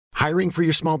Hiring for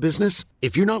your small business?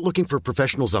 If you're not looking for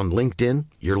professionals on LinkedIn,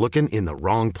 you're looking in the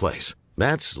wrong place.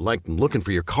 That's like looking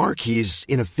for your car keys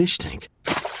in a fish tank.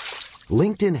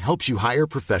 LinkedIn helps you hire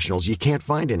professionals you can't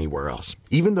find anywhere else,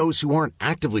 even those who aren't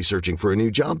actively searching for a new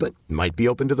job but might be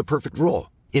open to the perfect role.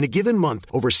 In a given month,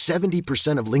 over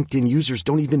 70% of LinkedIn users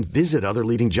don't even visit other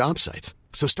leading job sites.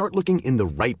 So start looking in the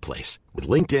right place. With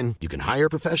LinkedIn, you can hire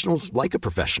professionals like a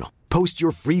professional. Post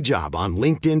your free job on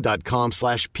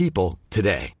linkedin.com/people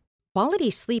today.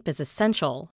 Quality sleep is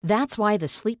essential. That's why the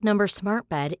Sleep Number Smart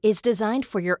Bed is designed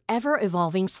for your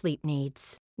ever-evolving sleep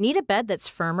needs. Need a bed that's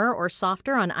firmer or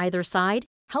softer on either side?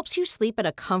 Helps you sleep at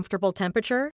a comfortable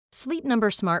temperature? Sleep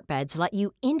Number Smart Beds let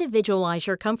you individualize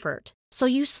your comfort, so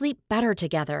you sleep better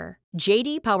together.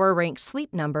 J.D. Power ranks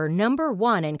Sleep Number number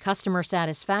 1 in customer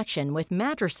satisfaction with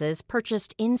mattresses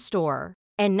purchased in-store.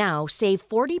 And now, save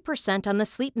 40% on the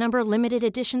Sleep Number Limited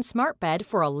Edition Smart Bed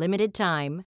for a limited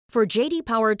time. For J.D.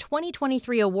 Power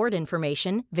 2023 award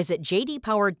information, visit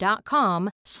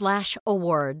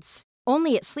jdpower.com/awards.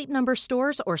 Only at Sleep Number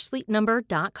stores or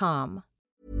sleepnumber.com.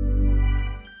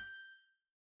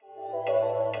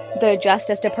 The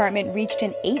Justice Department reached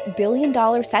an $8 billion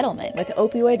settlement with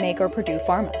opioid maker Purdue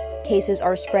Pharma. Cases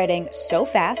are spreading so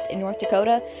fast in North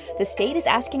Dakota, the state is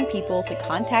asking people to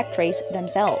contact trace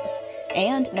themselves.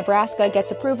 And Nebraska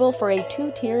gets approval for a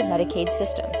 2-tier Medicaid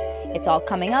system. It's all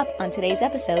coming up on today's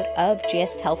episode of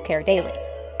GIST Healthcare Daily.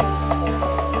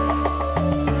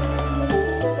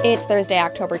 It's Thursday,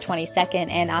 October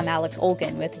 22nd, and I'm Alex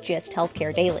Olgin with GIST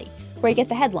Healthcare Daily, where you get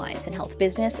the headlines in health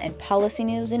business and policy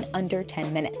news in under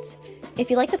 10 minutes. If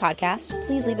you like the podcast,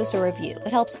 please leave us a review.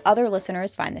 It helps other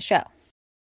listeners find the show.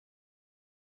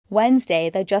 Wednesday,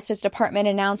 the Justice Department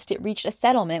announced it reached a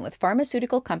settlement with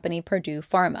pharmaceutical company Purdue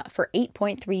Pharma for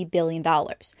 $8.3 billion.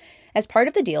 As part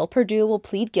of the deal, Purdue will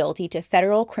plead guilty to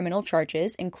federal criminal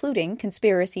charges, including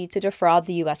conspiracy to defraud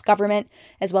the U.S. government,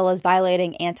 as well as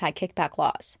violating anti-kickback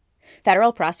laws.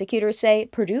 Federal prosecutors say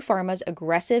Purdue Pharma's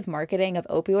aggressive marketing of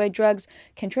opioid drugs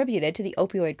contributed to the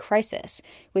opioid crisis,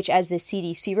 which, as the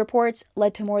CDC reports,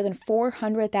 led to more than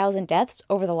 400,000 deaths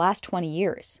over the last 20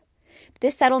 years.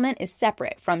 This settlement is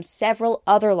separate from several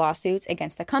other lawsuits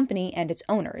against the company and its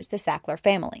owners, the Sackler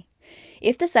family.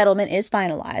 If the settlement is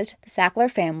finalized, the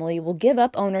Sackler family will give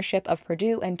up ownership of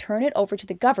Purdue and turn it over to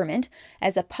the government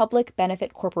as a public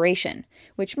benefit corporation,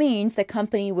 which means the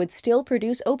company would still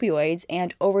produce opioids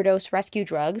and overdose rescue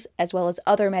drugs, as well as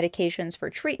other medications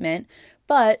for treatment,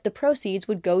 but the proceeds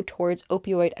would go towards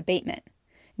opioid abatement.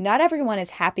 Not everyone is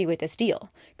happy with this deal.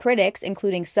 Critics,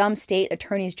 including some state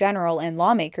attorneys general and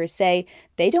lawmakers, say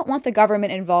they don't want the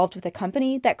government involved with a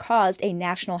company that caused a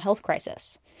national health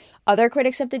crisis. Other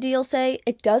critics of the deal say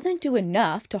it doesn't do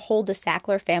enough to hold the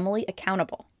Sackler family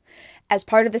accountable. As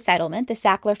part of the settlement, the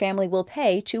Sackler family will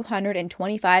pay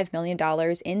 $225 million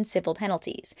in civil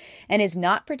penalties and is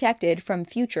not protected from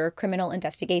future criminal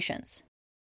investigations.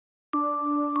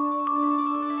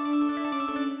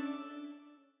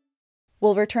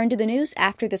 We'll return to the news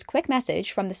after this quick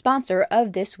message from the sponsor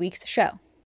of this week's show.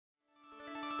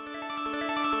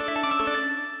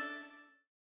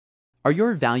 Are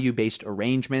your value-based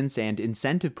arrangements and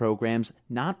incentive programs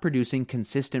not producing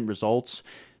consistent results?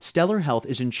 Stellar Health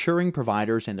is ensuring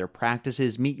providers and their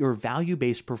practices meet your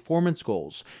value-based performance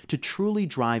goals to truly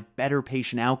drive better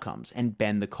patient outcomes and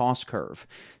bend the cost curve.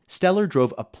 Stellar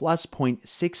drove a plus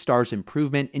 0.6 stars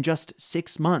improvement in just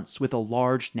 6 months with a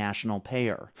large national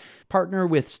payer. Partner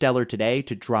with Stellar today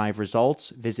to drive results.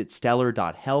 Visit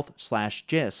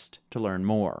stellar.health/gist to learn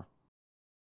more.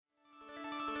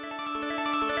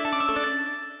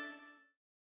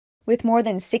 With more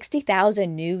than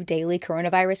 60,000 new daily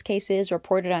coronavirus cases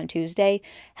reported on Tuesday,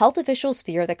 health officials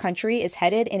fear the country is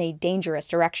headed in a dangerous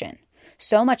direction.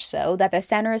 So much so that the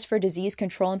Centers for Disease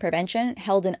Control and Prevention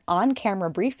held an on-camera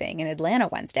briefing in Atlanta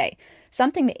Wednesday,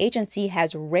 something the agency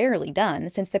has rarely done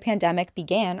since the pandemic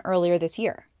began earlier this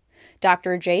year.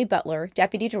 Dr. Jay Butler,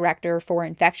 Deputy Director for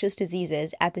Infectious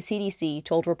Diseases at the CDC,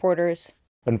 told reporters,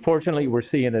 "Unfortunately, we're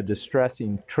seeing a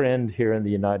distressing trend here in the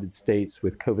United States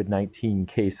with COVID-19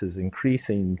 cases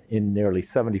increasing in nearly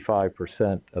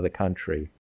 75% of the country."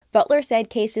 Butler said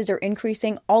cases are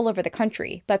increasing all over the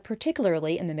country, but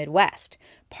particularly in the Midwest,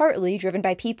 partly driven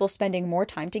by people spending more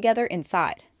time together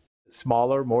inside.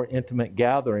 Smaller, more intimate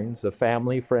gatherings of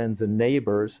family, friends, and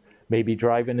neighbors may be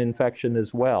driving infection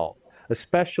as well,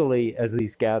 especially as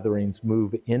these gatherings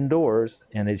move indoors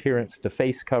and adherence to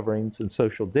face coverings and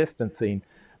social distancing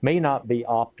may not be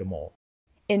optimal.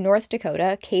 In North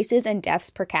Dakota, cases and deaths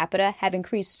per capita have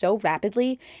increased so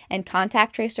rapidly, and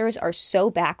contact tracers are so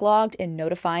backlogged in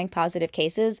notifying positive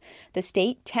cases, the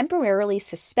state temporarily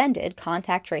suspended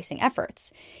contact tracing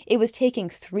efforts. It was taking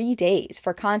 3 days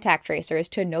for contact tracers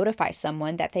to notify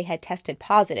someone that they had tested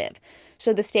positive,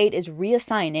 so the state is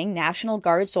reassigning National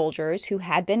Guard soldiers who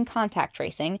had been contact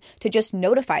tracing to just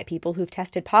notify people who've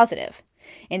tested positive.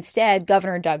 Instead,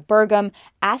 Governor Doug Burgum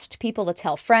asked people to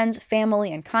tell friends,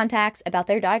 family, and contacts about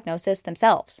their diagnosis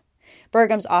themselves.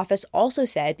 Burgum's office also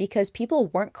said because people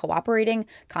weren't cooperating,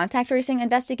 contact tracing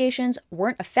investigations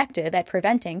weren't effective at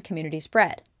preventing community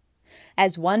spread.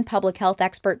 As one public health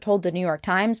expert told the New York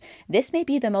Times, this may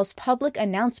be the most public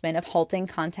announcement of halting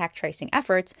contact tracing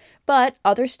efforts, but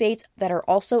other states that are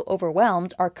also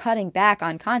overwhelmed are cutting back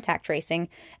on contact tracing,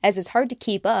 as it's hard to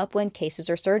keep up when cases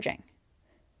are surging.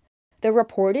 The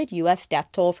reported U.S. death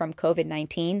toll from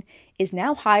COVID-19 is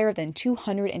now higher than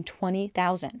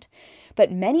 220,000,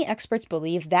 but many experts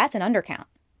believe that's an undercount.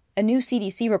 A new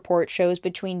CDC report shows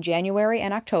between January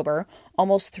and October,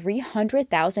 almost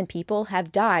 300,000 people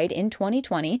have died in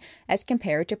 2020 as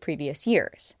compared to previous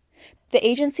years. The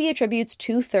agency attributes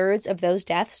 2/3 of those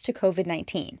deaths to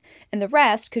COVID-19, and the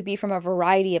rest could be from a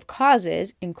variety of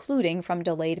causes, including from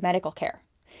delayed medical care.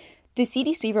 The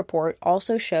CDC report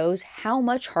also shows how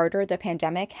much harder the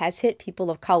pandemic has hit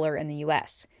people of color in the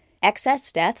U.S.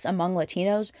 Excess deaths among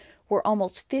Latinos were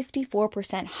almost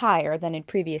 54% higher than in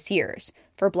previous years.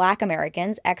 For Black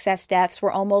Americans, excess deaths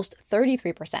were almost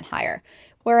 33% higher,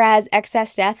 whereas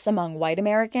excess deaths among white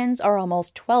Americans are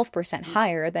almost 12%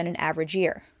 higher than an average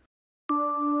year.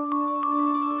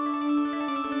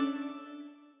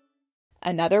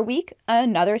 Another week,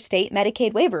 another state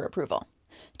Medicaid waiver approval.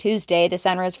 Tuesday, the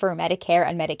Centers for Medicare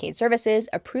and Medicaid Services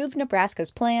approved Nebraska's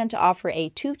plan to offer a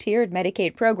 2-tiered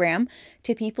Medicaid program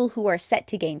to people who are set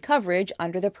to gain coverage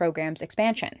under the program's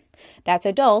expansion. That's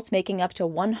adults making up to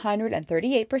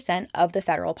 138% of the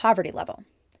federal poverty level.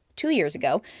 2 years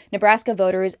ago, Nebraska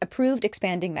voters approved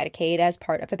expanding Medicaid as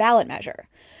part of a ballot measure,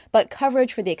 but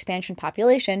coverage for the expansion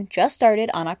population just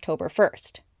started on October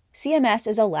 1st. CMS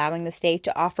is allowing the state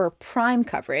to offer prime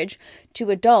coverage to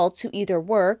adults who either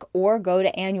work or go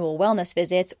to annual wellness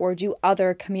visits or do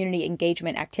other community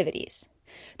engagement activities.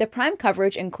 The prime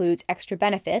coverage includes extra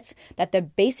benefits that the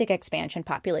basic expansion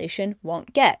population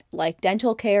won't get, like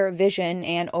dental care, vision,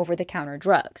 and over-the-counter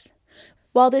drugs.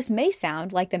 While this may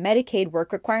sound like the Medicaid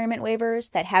work requirement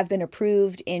waivers that have been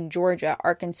approved in Georgia,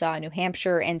 Arkansas, New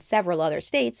Hampshire, and several other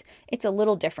states, it's a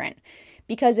little different.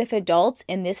 Because if adults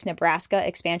in this Nebraska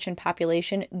expansion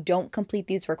population don't complete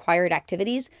these required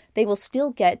activities, they will still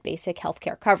get basic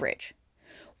healthcare coverage.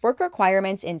 Work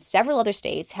requirements in several other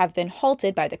states have been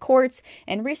halted by the courts,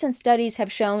 and recent studies have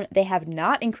shown they have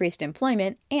not increased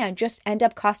employment and just end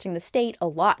up costing the state a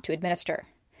lot to administer.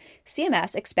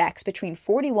 CMS expects between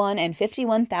 41,000 and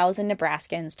 51,000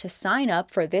 Nebraskans to sign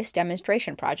up for this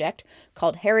demonstration project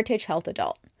called Heritage Health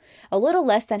Adult. A little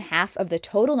less than half of the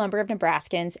total number of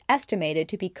Nebraskans estimated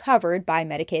to be covered by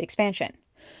Medicaid expansion.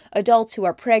 Adults who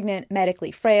are pregnant,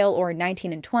 medically frail, or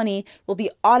 19 and 20 will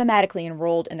be automatically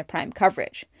enrolled in the prime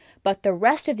coverage. But the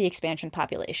rest of the expansion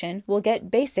population will get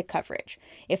basic coverage.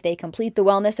 If they complete the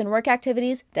wellness and work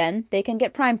activities, then they can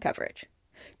get prime coverage.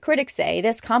 Critics say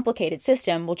this complicated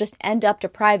system will just end up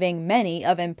depriving many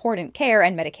of important care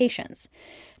and medications.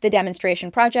 The demonstration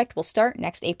project will start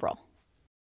next April.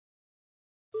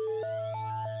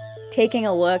 Taking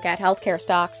a look at healthcare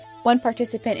stocks, one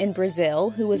participant in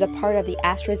Brazil who was a part of the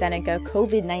AstraZeneca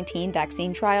COVID-19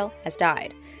 vaccine trial has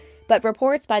died. But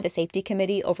reports by the safety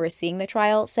committee overseeing the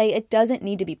trial say it doesn't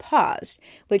need to be paused,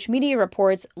 which media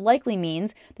reports likely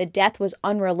means the death was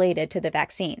unrelated to the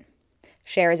vaccine.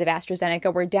 Shares of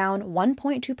AstraZeneca were down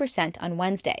 1.2% on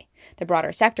Wednesday. The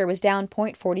broader sector was down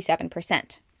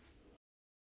 0.47%.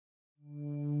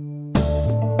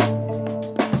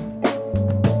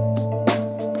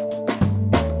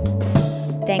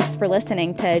 Thanks for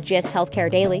listening to GIST Healthcare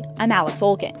Daily. I'm Alex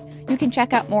Olkin. You can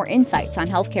check out more insights on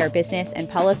healthcare business and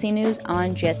policy news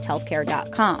on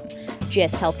gisthealthcare.com.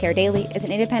 GIST Healthcare Daily is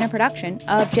an independent production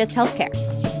of GIST Healthcare.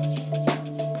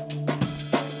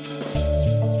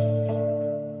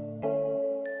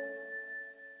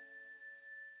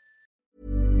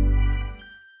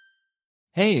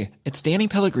 Hey, it's Danny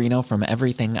Pellegrino from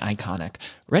Everything Iconic.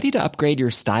 Ready to upgrade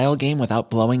your style game without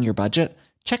blowing your budget?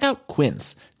 Check out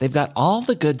Quince. They've got all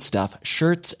the good stuff,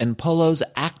 shirts and polos,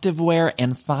 activewear,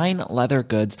 and fine leather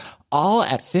goods, all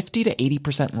at 50 to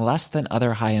 80% less than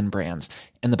other high-end brands.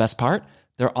 And the best part?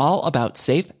 They're all about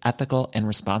safe, ethical, and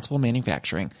responsible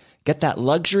manufacturing. Get that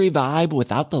luxury vibe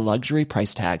without the luxury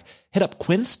price tag. Hit up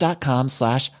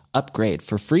quince.com/upgrade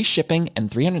for free shipping and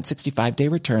 365-day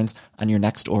returns on your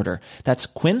next order. That's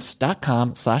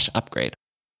quince.com/upgrade.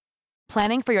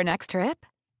 Planning for your next trip?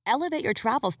 Elevate your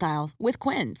travel style with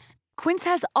Quince. Quince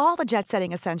has all the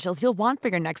jet-setting essentials you'll want for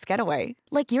your next getaway,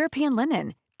 like European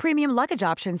linen, premium luggage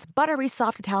options, buttery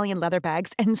soft Italian leather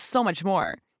bags, and so much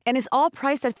more. And is all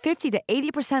priced at 50 to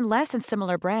 80% less than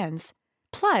similar brands.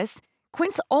 Plus,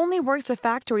 Quince only works with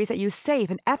factories that use safe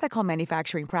and ethical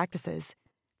manufacturing practices.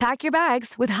 Pack your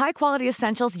bags with high-quality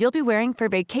essentials you'll be wearing for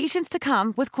vacations to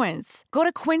come with Quince. Go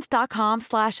to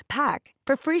quince.com/pack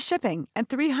for free shipping and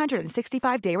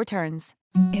 365-day returns.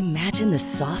 Imagine the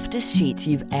softest sheets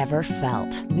you've ever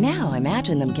felt. Now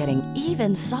imagine them getting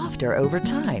even softer over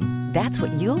time. That's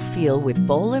what you'll feel with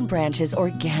Boll & Branch's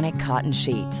organic cotton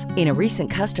sheets. In a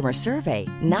recent customer survey,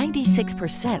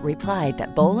 96% replied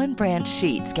that Boll & Branch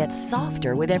sheets get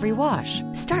softer with every wash.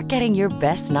 Start getting your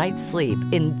best night's sleep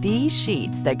in these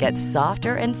sheets that get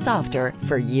softer and softer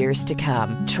for years to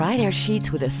come. Try their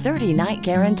sheets with a 30-night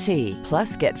guarantee.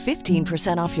 Plus, get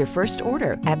 15% off your first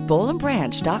order at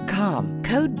bollandbranch.com.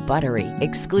 Code BUTTERY.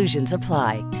 Exclusions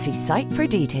apply. See site for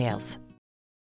details.